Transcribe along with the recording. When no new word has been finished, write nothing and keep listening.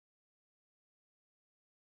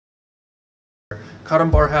Qadam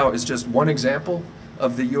Barhao is just one example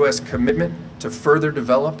of the U.S. commitment to further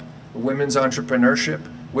develop women's entrepreneurship,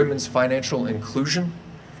 women's financial inclusion,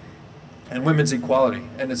 and women's equality.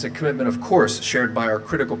 And it's a commitment, of course, shared by our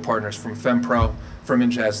critical partners from Femprow, from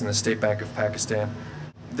Injaz, and the State Bank of Pakistan.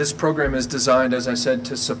 This program is designed, as I said,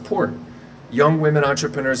 to support young women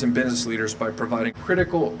entrepreneurs and business leaders by providing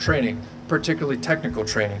critical training, particularly technical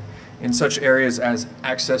training, in such areas as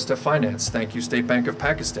access to finance, thank you State Bank of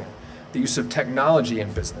Pakistan, the use of technology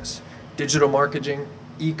in business, digital marketing,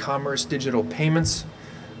 e-commerce, digital payments,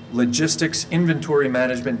 logistics, inventory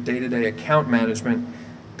management, day-to-day account management,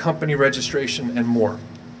 company registration, and more.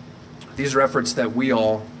 These are efforts that we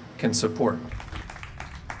all can support.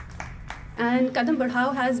 And Qadam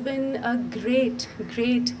Barhao has been a great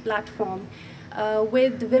platform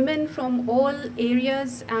with women from all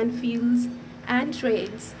areas and fields and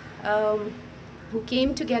trades who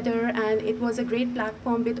came together, and it was a great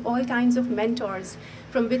platform with all kinds of mentors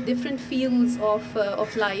from with different fields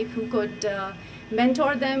of life who could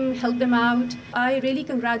mentor them, help them out. I really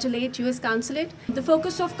congratulate US Consulate. The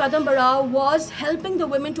focus of Qadam Barhao was helping the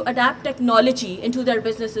women to adapt technology into their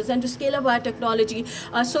businesses and to scale up our technology,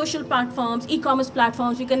 social platforms, e-commerce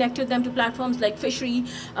platforms. We connected them to platforms like Fishery.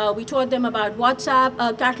 We taught them about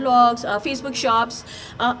WhatsApp, catalogs, Facebook shops,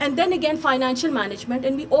 and then again financial management.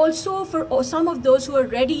 And we also, for some of those who are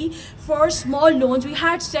ready for small loans, we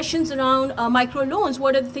had sessions around micro loans.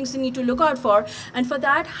 What are the things they need to look out for? And for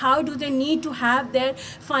that, how do they need to have their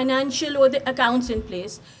financial or the accounts in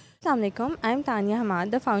place? Assalamualaikum, I'm Tanya Hamad,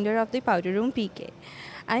 the founder of the Powder Room PK.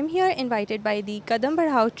 I'm here invited by the Qadam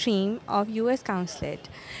Barhao team of US Consulate.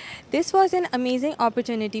 This was an amazing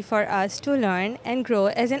opportunity for us to learn and grow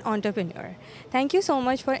as an entrepreneur. Thank you so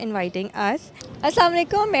much for inviting us.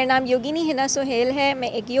 Assalamualaikum, मेरा नाम योगिनी हिना सोहेल है.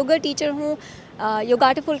 मैं एक yoga teacher हूँ.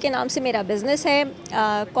 योगाटिफुल के नाम से मेरा बिज़नेस है.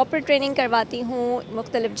 कॉर्पोरेट ट्रेनिंग करवाती हूँ,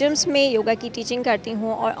 मुख्तलिफ जिम्स में योगा की टीचिंग करती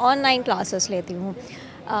हूँ और ऑनलाइन क्लासेस लेती हूँ.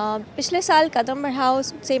 पिछले साल कदम बढ़ाओ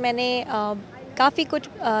से मैंने काफ़ी कुछ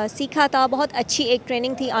सीखा था. बहुत अच्छी एक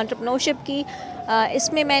ट्रेनिंग थी एंटरप्रेन्योरशिप की.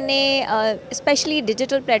 इसमें मैंने स्पेशली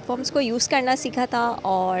डिजिटल प्लेटफॉर्म्स को यूज़ करना सीखा था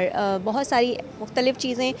और बहुत सारी मुख्तलिफ़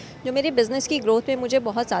चीज़ें जो मेरे बिज़नेस की ग्रोथ में मुझे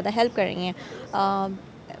बहुत ज़्यादा हेल्प कर रही हैं.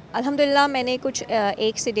 अल्हम्दुलिल्लाह मैंने कुछ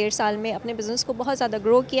 1 से 1.5 साल में अपने बिज़नेस को बहुत ज़्यादा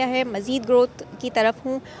ग्रो किया है. मज़ीद ग्रोथ की तरफ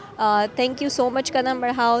हूँ. थैंक यू सो मच कदम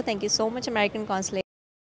बढ़ाओ. Thank you so much American consulate.